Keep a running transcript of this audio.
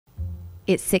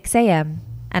It's 6 a.m.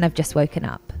 and I've just woken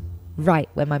up, right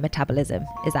when my metabolism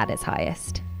is at its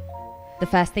highest. The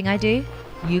first thing I do,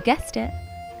 you guessed it,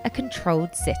 a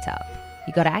controlled sit-up.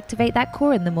 You gotta activate that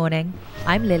core in the morning.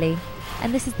 I'm Lily,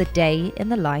 and this is the day in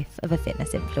the life of a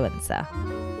fitness influencer.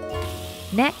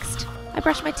 Next, I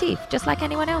brush my teeth just like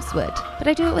anyone else would, but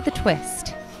I do it with a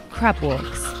twist. Crab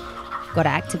walks. Gotta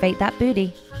activate that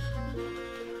booty.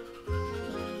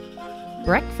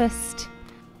 Breakfast.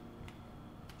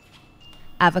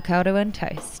 Avocado and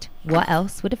toast. What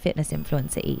else would a fitness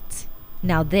influencer eat?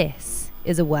 Now this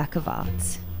is a work of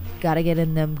art. Gotta get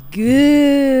in them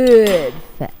good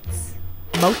fats.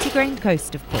 Multigrain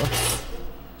toast, of course.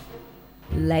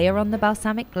 Layer on the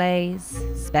balsamic glaze,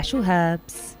 special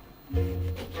herbs,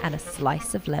 and a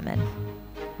slice of lemon.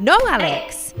 No,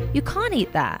 Alex! You can't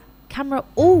eat that. Camera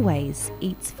always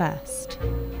eats first.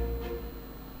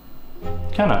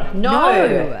 Can I?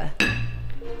 No!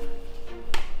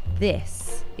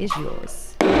 This is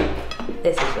yours.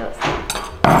 This is yours.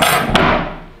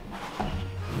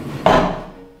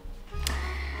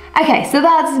 Okay, so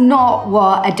that's not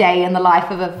what a day in the life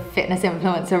of a fitness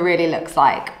influencer really looks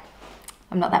like.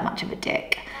 I'm not that much of a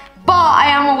dick. But I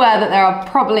am aware that there are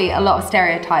probably a lot of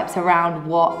stereotypes around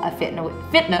what a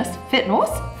fitness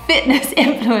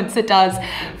influencer does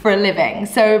for a living.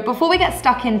 So before we get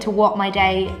stuck into what my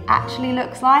day actually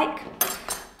looks like,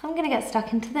 I'm gonna get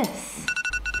stuck into this.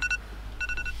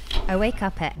 I wake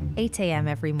up at 8 a.m.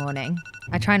 every morning.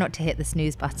 I try not to hit the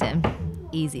snooze button.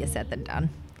 Easier said than done.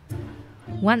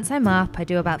 Once I'm up, I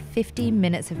do about 15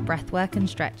 minutes of breath work and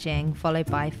stretching, followed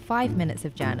by 5 minutes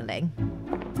of journaling.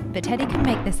 But Teddy can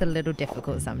make this a little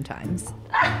difficult sometimes.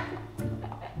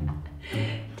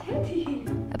 Teddy.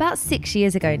 About 6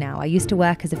 years ago now, I used to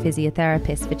work as a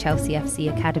physiotherapist for Chelsea FC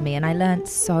Academy, and I learned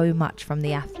so much from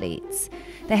the athletes.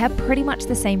 They had pretty much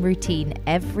the same routine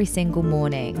every single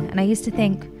morning, and I used to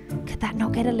think, could that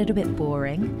not get a little bit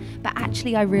boring? But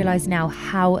actually I realise now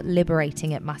how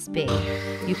liberating it must be.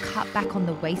 You cut back on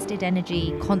the wasted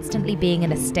energy, constantly being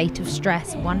in a state of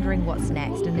stress, wondering what's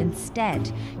next, and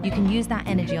instead you can use that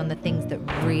energy on the things that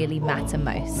really matter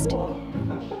most.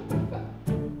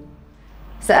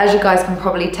 So as you guys can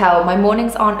probably tell, my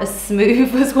mornings aren't as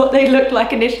smooth as what they look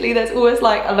like initially. There's always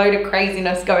like a load of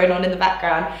craziness going on in the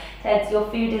background. Ted, your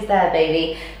food is there,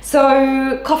 baby.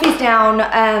 So coffee's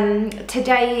down.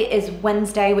 Today is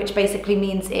Wednesday, which basically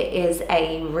means it is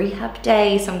a rehab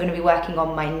day. So I'm gonna be working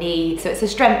on my knee. So it's a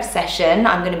strength session.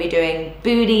 I'm gonna be doing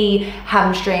booty,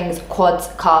 hamstrings, quads,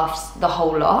 calves, the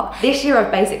whole lot. This year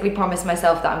I've basically promised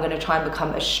myself that I'm gonna try and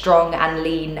become as strong and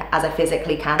lean as I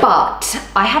physically can. But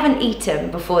I haven't eaten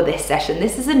before this session.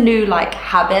 This is a new like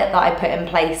habit that I put in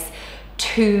place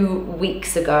 2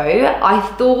 weeks ago. I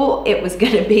thought it was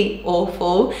gonna be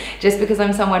awful just because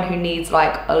I'm someone who needs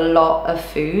like a lot of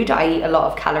food. I eat a lot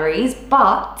of calories,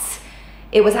 but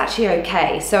it was actually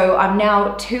okay. So I'm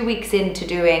now 2 weeks into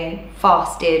doing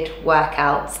fasted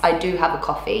workouts. I do have a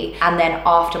coffee, and then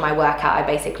after my workout I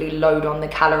basically load on the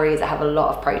calories. I have a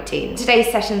lot of protein.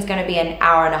 Today's session is going to be an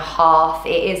hour and a half.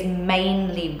 It is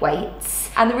mainly weights,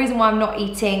 and the reason why I'm not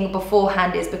eating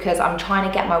beforehand is because I'm trying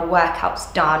to get my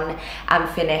workouts done and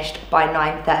finished by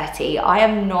 9:30. I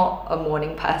am not a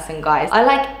morning person, guys. I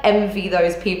like envy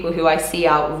those people who I see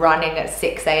out running at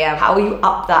 6 a.m. How are you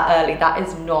up that early? That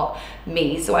is not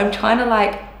me. So I'm trying to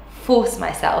like force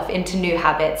myself into new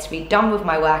habits to be done with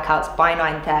my workouts by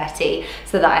 9:30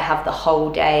 so that I have the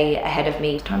whole day ahead of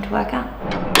me. Time to work out.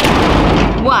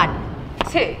 1,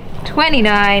 2,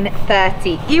 29,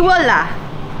 30. Y voila!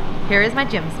 Here is my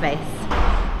gym space.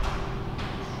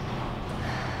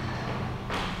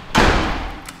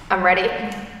 I'm ready,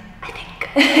 I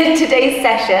think. Today's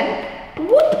session,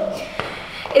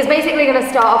 is basically gonna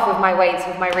start off with my weights,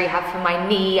 with my rehab for my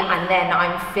knee, and then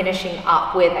I'm finishing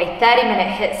up with a 30-minute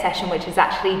HIIT session, which is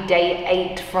actually day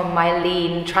 8 from my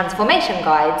lean transformation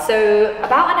guide. So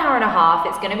about an hour and a half.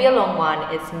 It's gonna be a long one.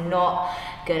 It's not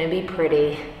gonna be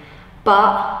pretty,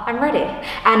 but I'm ready.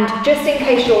 And just in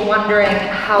case you're wondering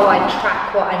how I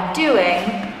track what I'm doing,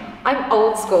 I'm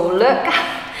old school. Look.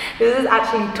 This is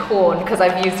actually torn because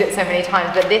I've used it so many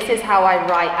times, but this is how I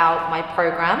write out my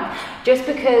program, just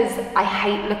because I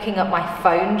hate looking at my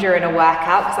phone during a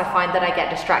workout because I find that I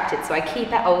get distracted. So I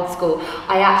keep it old school.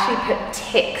 I actually put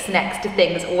ticks next to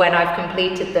things when I've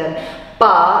completed them.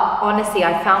 But honestly,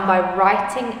 I found by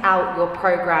writing out your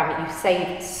program, you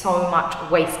save so much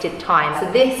wasted time.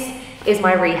 So this is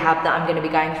my rehab that I'm going to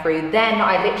be going through. Then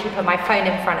I literally put my phone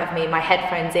in front of me, my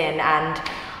headphones in, and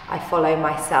I follow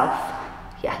myself.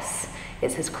 Yes,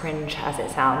 it's as cringe as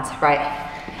it sounds, right?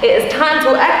 It is time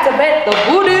to activate the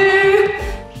booty!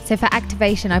 So for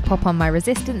activation, I pop on my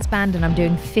resistance band and I'm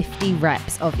doing 50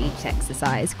 reps of each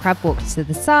exercise. Crab walks to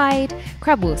the side,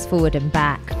 crab walks forward and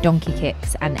back, donkey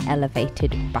kicks and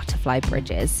elevated butterfly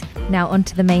bridges. Now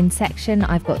onto the main section,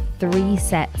 I've got 3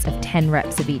 sets of 10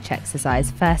 reps of each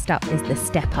exercise. First up is the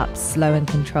step up slow and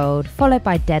controlled, followed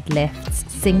by deadlifts,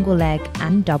 single leg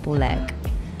and double leg.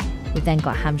 We've then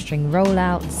got hamstring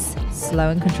rollouts,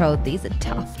 slow and controlled. These are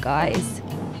tough, guys.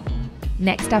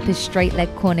 Next up is straight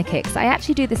leg corner kicks. I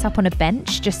actually do this up on a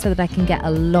bench just so that I can get a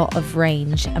lot of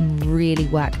range and really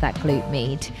work that glute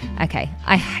med. Okay,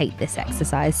 I hate this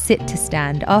exercise. Sit to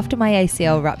stand. After my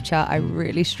ACL rupture, I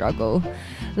really struggle.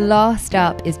 Last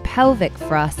up is pelvic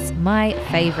thrusts, my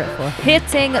favorite for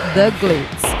hitting the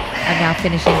glutes. I'm now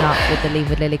finishing up with the Lean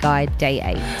with Lily guide, day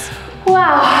 8.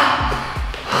 Wow,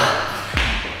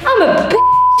 I'm a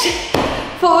bitch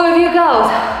for all of you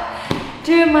girls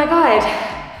doing my guide.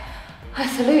 I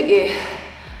salute you.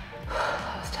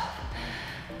 That was tough.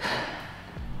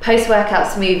 Post-workout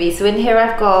smoothie. So in here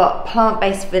I've got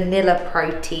plant-based vanilla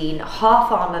protein,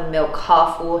 half almond milk,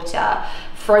 half water,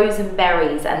 frozen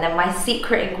berries, and then my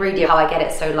secret ingredient, how I get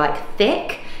it so like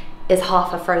thick, is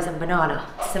half a frozen banana.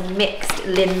 Some mixed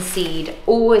linseed,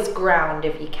 always ground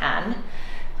if you can,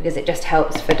 because it just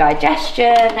helps for digestion.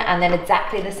 And then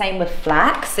exactly the same with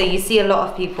flax. So you see a lot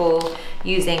of people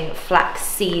using flax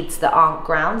seeds that aren't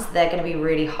ground, so they're going to be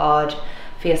really hard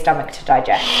for your stomach to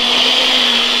digest.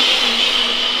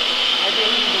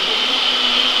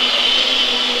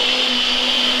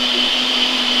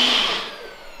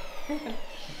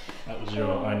 That was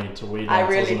your I need to wee dance, I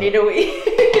really need a wee.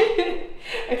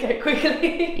 Okay,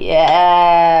 quickly.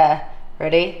 Yeah,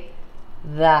 ready?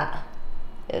 That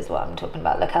is what I'm talking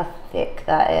about. Look how thick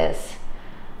that is.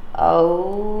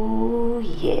 Oh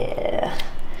yeah.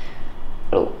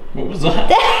 Oh. What was that?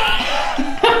 Life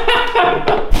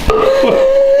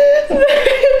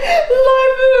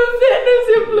of a fitness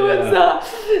influencer.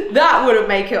 Yeah. That wouldn't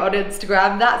make it on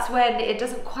Instagram. That's when it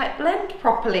doesn't quite blend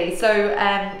properly. So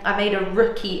I made a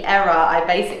rookie error. I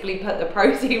basically put the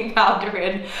protein powder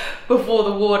in before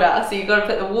the water. So you got to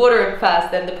put the water in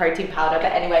first, then the protein powder.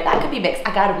 But anyway, that could be mixed.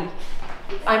 I gotta be.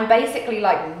 I'm basically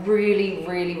like really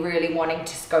wanting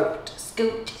to sculpt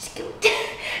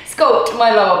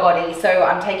my lower body. So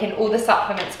I'm taking all the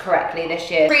supplements correctly this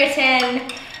year.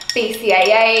 Creatine,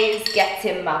 BCAAs, gets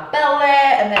in my belly.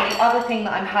 And then the other thing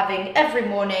that I'm having every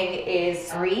morning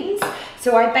is greens.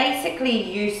 So I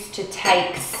basically used to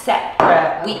take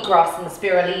separate wheatgrass and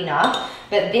spirulina,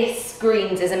 but this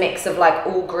greens is a mix of like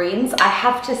all greens. I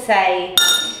have to say,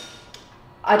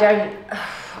 I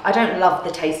don't love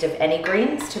the taste of any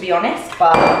greens, to be honest,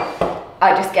 but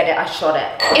I just get it, I shot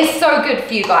it. It's so good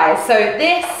for you guys. So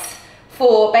this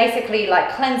for basically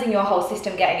like cleansing your whole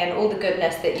system, getting in all the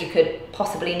goodness that you could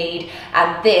possibly need,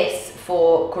 and this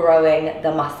for growing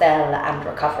the muscle and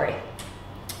recovery.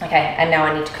 Okay, and now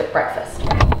I need to cook breakfast.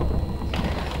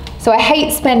 So I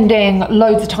hate spending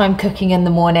loads of time cooking in the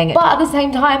morning, but at the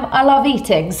same time, I love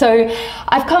eating. So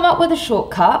I've come up with a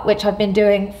shortcut, which I've been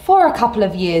doing for a couple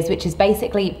of years, which is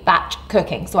basically batch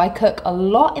cooking. So I cook a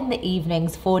lot in the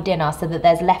evenings for dinner so that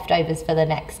there's leftovers for the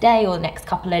next day or the next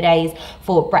couple of days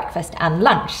for breakfast and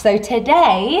lunch. So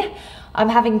today, I'm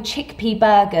having chickpea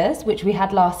burgers, which we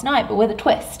had last night, but with a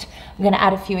twist. I'm gonna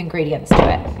add a few ingredients to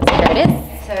it. So here it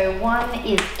is. So one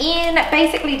is in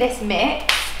basically this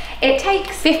mix. It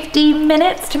takes 15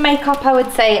 minutes to make up, I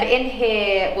would say. In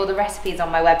here, well, the recipe's on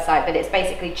my website, but it's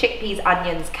basically chickpeas,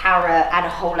 onions, carrot, and a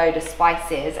whole load of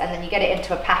spices. And then you get it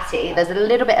into a patty. There's a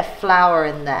little bit of flour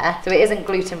in there. So it isn't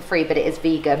gluten-free, but it is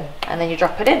vegan. And then you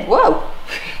drop it in. Whoa!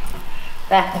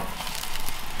 There.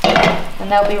 And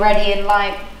they'll be ready in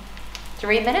like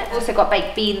 3 minutes. Also got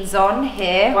baked beans on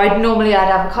here. I'd normally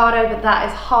add avocado, but that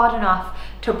is hard enough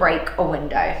to break a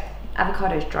window.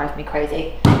 Avocados drive me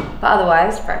crazy. But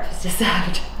otherwise, breakfast is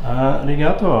served.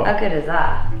 Arigato. How good is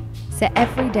that? So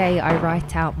every day I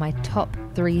write out my top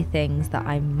 3 things that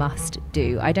I must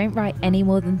do. I don't write any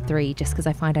more than 3 just because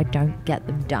I find I don't get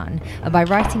them done. And by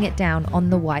writing it down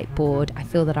on the whiteboard, I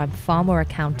feel that I'm far more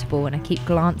accountable and I keep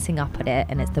glancing up at it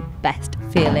and it's the best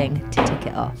feeling to tick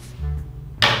it off.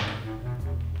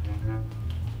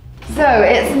 So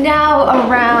it's now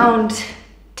around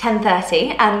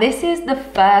 10:30 and this is the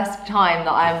first time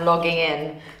that I'm logging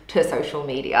in to social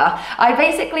media. I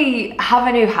basically have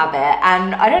a new habit,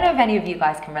 and I don't know if any of you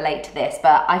guys can relate to this,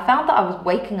 but I found that I was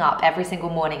waking up every single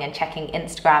morning and checking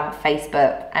Instagram,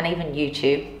 Facebook, and even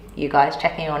YouTube,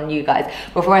 checking on you guys,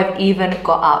 before I've even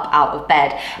got up out of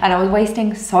bed. And I was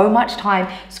wasting so much time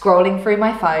scrolling through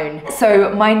my phone.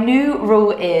 So my new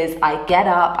rule is I get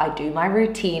up, I do my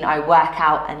routine, I work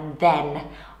out, and then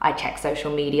I check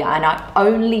social media, and I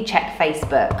only check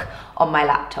Facebook on my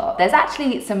laptop. There's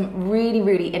actually some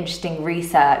really interesting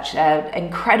research,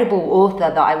 incredible author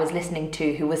that I was listening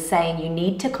to who was saying you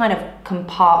need to kind of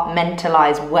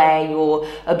compartmentalize where you're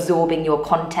absorbing your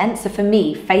content. So for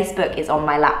me, Facebook is on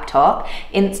my laptop,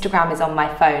 Instagram is on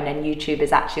my phone, and YouTube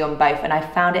is actually on both. And I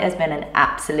found it has been an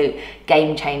absolute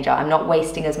game changer. I'm not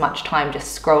wasting as much time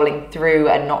just scrolling through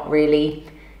and not really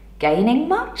gaining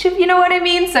much, if you know what I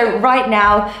mean. So right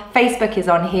now, Facebook is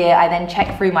on here. I then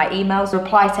check through my emails,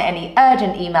 reply to any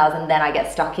urgent emails, and then I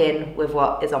get stuck in with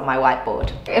what is on my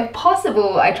whiteboard. If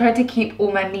possible, I try to keep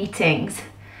all my meetings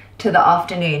to the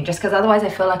afternoon, just because otherwise I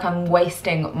feel like I'm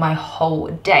wasting my whole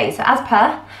day. So as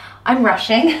per, I'm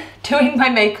rushing, doing my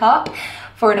makeup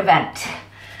for an event,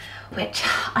 which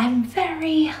I'm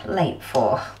very late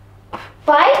for.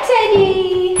 Bye,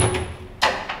 Teddy.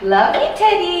 Love you,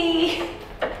 Teddy.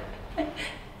 Thank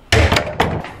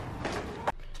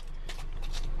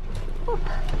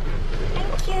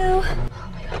you. Oh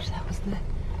my gosh, that was the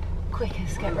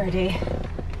quickest get ready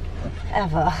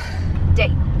ever.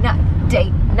 Date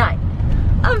night.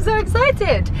 I'm so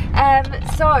excited.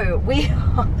 So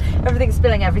everything's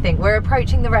spilling everything. We're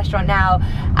approaching the restaurant now.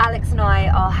 Alex and I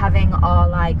are having our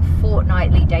like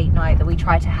fortnightly date night that we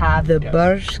try to have. The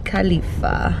Burj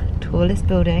Khalifa, tallest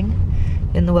building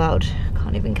in the world.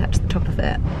 Can't even catch the top of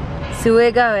it. So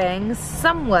we're going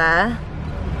somewhere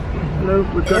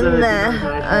in there.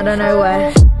 I don't know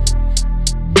where.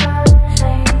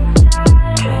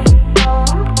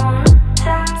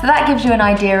 So that gives you an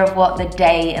idea of what the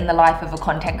day in the life of a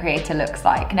content creator looks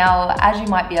like. Now, as you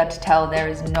might be able to tell, there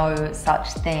is no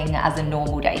such thing as a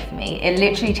normal day for me. It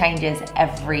literally changes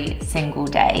every single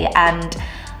day, and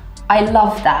I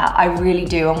love that, I really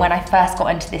do. And when I first got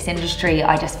into this industry,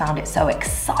 I just found it so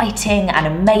exciting and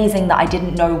amazing that I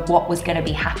didn't know what was gonna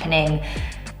be happening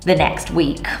the next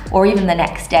week or even the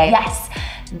next day. Yes,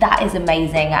 that is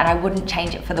amazing, and I wouldn't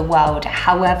change it for the world.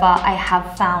 However, I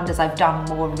have found as I've done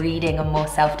more reading and more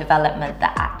self-development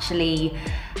that actually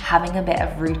having a bit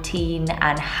of routine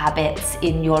and habits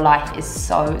in your life is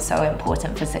so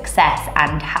important for success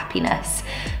and happiness.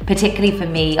 Particularly for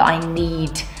me, I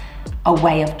need a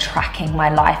way of tracking my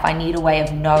life. I need a way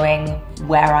of knowing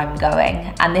where I'm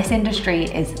going. And this industry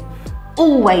is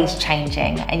always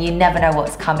changing and you never know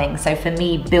what's coming. So for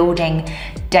me, building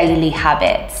daily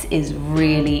habits is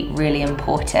really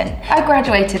important. I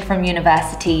graduated from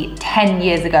university 10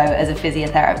 years ago as a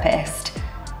physiotherapist.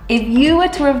 If you were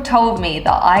to have told me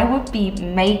that I would be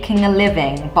making a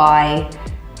living by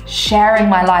sharing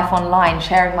my life online,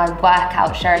 sharing my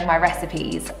workouts, sharing my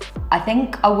recipes, I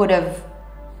think I would have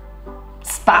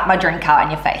spat my drink out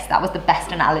in your face. That was the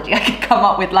best analogy I could come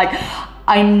up with. Like,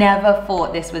 I never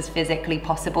thought this was physically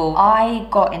possible. I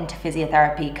got into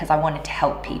physiotherapy because I wanted to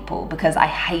help people, because I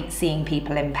hate seeing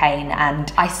people in pain,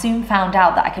 and I soon found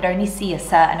out that I could only see a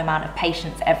certain amount of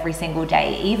patients every single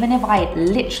day. Even if I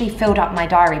literally filled up my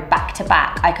diary back to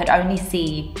back, I could only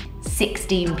see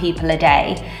 16 people a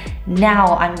day.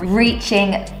 Now I'm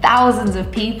reaching thousands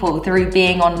of people through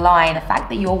being online. The fact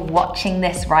that you're watching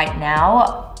this right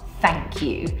now, thank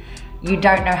you. You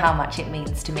don't know how much it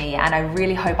means to me, and I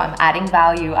really hope I'm adding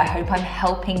value. I hope I'm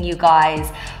helping you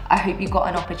guys. I hope you got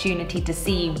an opportunity to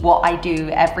see what I do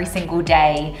every single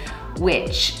day,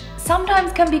 which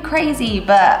sometimes can be crazy,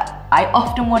 but I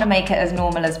often want to make it as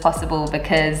normal as possible,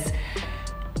 because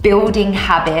building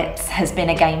habits has been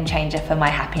a game changer for my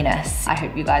happiness. I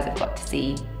hope you guys have got to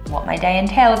see what my day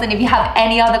entails, and if you have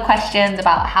any other questions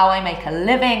about how I make a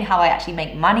living, how I actually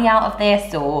make money out of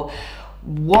this, or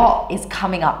what is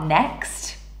coming up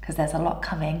next, because there's a lot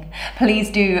coming, please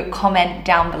do comment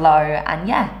down below. And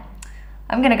yeah,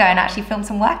 I'm gonna go and actually film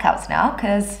some workouts now,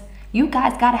 because you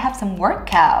guys gotta have some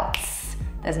workouts.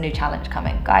 There's a new challenge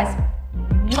coming, guys.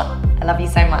 I love you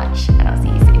so much, and I'll see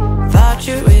you soon.